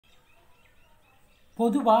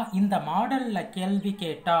பொதுவா இந்த மாடல்ல கேள்வி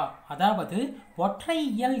கேட்டா, அதாவது ஒற்றை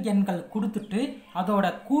இயல் எண்கள் கொடுத்துட்டு அதோட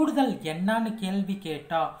கூடுதல் என்னன்னு கேள்வி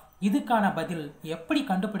கேட்டா இதுக்கான பதில் எப்படி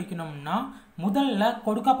கண்டுபிடிக்கணும்னா, முதல்ல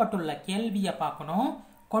கொடுக்கப்பட்டுள்ள கேள்வியை பார்க்கணும்.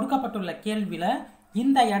 கொடுக்கப்பட்டுள்ள கேள்வியில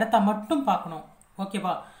இந்த இடத்த மட்டும் பார்க்கணும்.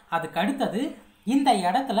 ஓகேவா? அதுக்கு அடுத்தது இந்த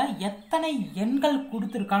இடத்துல எத்தனை எண்கள்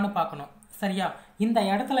கொடுத்துருக்கான்னு பார்க்கணும். சரியா? இந்த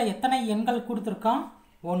இடத்துல எத்தனை எண்கள் கொடுத்துருக்கான்?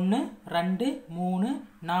 1 2 3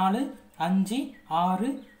 4 5 6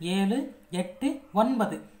 7 8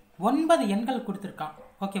 9 எண்கள் கொடுத்துருக்கான்.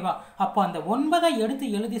 ஓகேவா? அப்போ அந்த 9 எடுத்து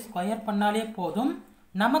எழுதி ஸ்கொயர் பண்ணாலே போதும்,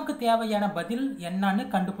 நமக்கு தேவையான பதில் என்னன்னு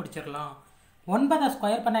கண்டுபிடிச்சிடலாம். 9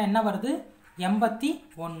 ஸ்கொயர் பண்ண என்ன வருது?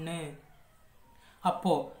 81.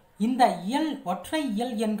 அப்போ இந்த ஒற்றை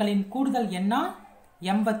இயல் எண்களின் கூடுதல் என்ன?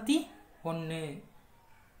 81.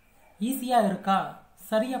 ஈஸியா இருக்கா?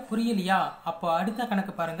 சரியா புரியலையா? அப்போ அடுத்த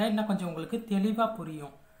கணக்கு பாருங்க, இன்னும் கொஞ்சம் உங்களுக்கு தெளிவா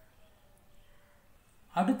புரியும்.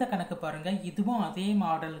 அடுத்த கணக்கு பாருங்க, இதுவும் அதே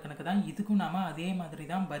மாடல் கணக்கு தான். இதுக்கும் நாம அதே மாதிரி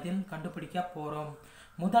தான் பதில் கண்டுபிடிக்க போறோம்.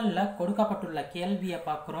 முதல்ல கொடுக்கப்பட்டுள்ள கேள்வியை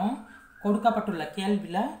பார்க்குறோம். கொடுக்கப்பட்டுள்ள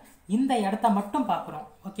கேள்வியில இந்த இடத்த மட்டும் பார்க்குறோம்.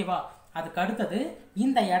 ஓகேவா? அதுக்கு அடுத்தது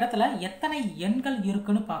இந்த இடத்துல எத்தனை எண்கள்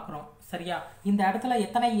இருக்குன்னு பார்க்குறோம். சரியா? இந்த இடத்துல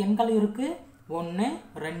எத்தனை எண்கள் இருக்கு? 1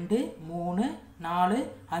 2 3 4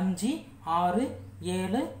 5 6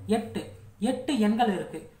 7 8 8 எண்கள்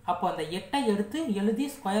இருக்கு. அப்போ அந்த 8 எடுத்து எழுதி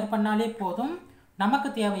ஸ்கொயர் பண்ணாலே போதும்,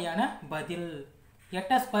 நமக்கு தேவையான பதில்.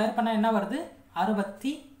 8 ஸ்கொயர் பண்ண என்ன வருது?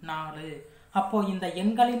 64. அப்போ இந்த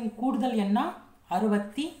எண்களின் கூடுதல் என்ன?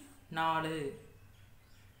 64.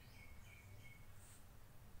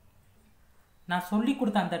 நான் சொல்லி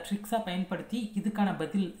கொடுத்த அந்த ட்ரிக்ஸை பயன்படுத்தி இதுக்கான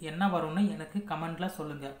பதில் என்ன வரும்னு எனக்கு கமெண்ட்ல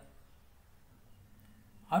சொல்லுங்க.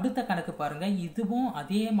 அடுத்த கணக்கு பாருங்க, இதுவும்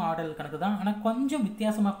அதே மாடல் கணக்கு தான், ஆனால் கொஞ்சம்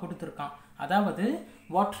வித்தியாசமாக கொடுத்துருக்கான். அதாவது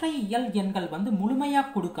ஒற்றை இயல் எண்கள் முழுமையா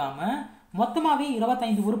கொடுக்காம மொத்தமாவே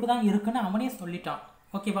 25 உறுப்பு தான் இருக்குன்னு அவனே சொல்லிட்டான்.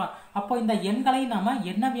 ஓகேவா? அப்போ இந்த எண்களை நாம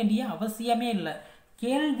எண்ண வேண்டிய அவசியமே இல்லை.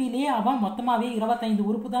 கேள்வியிலே அவன் மொத்தமாவே 25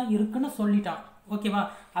 உறுப்பு தான் இருக்குன்னு சொல்லிட்டான். ஓகேவா?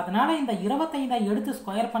 அதனால இந்த 25 எடுத்து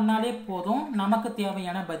ஸ்கொயர் பண்ணாலே போதும், நமக்கு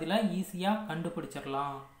தேவையான பதிலை ஈஸியா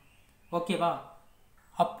கண்டுபிடிச்சிடலாம். ஓகேவா?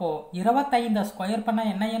 அப்போ 25 ஸ்கொயர் பண்ண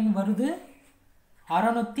என்ன எண் வருது?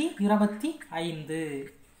 625.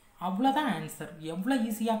 அவ்வளோதான் ஆன்சர். எவ்வளோ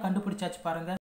ஈஸியா கண்டுபிடிச்சாச்சு பாருங்க.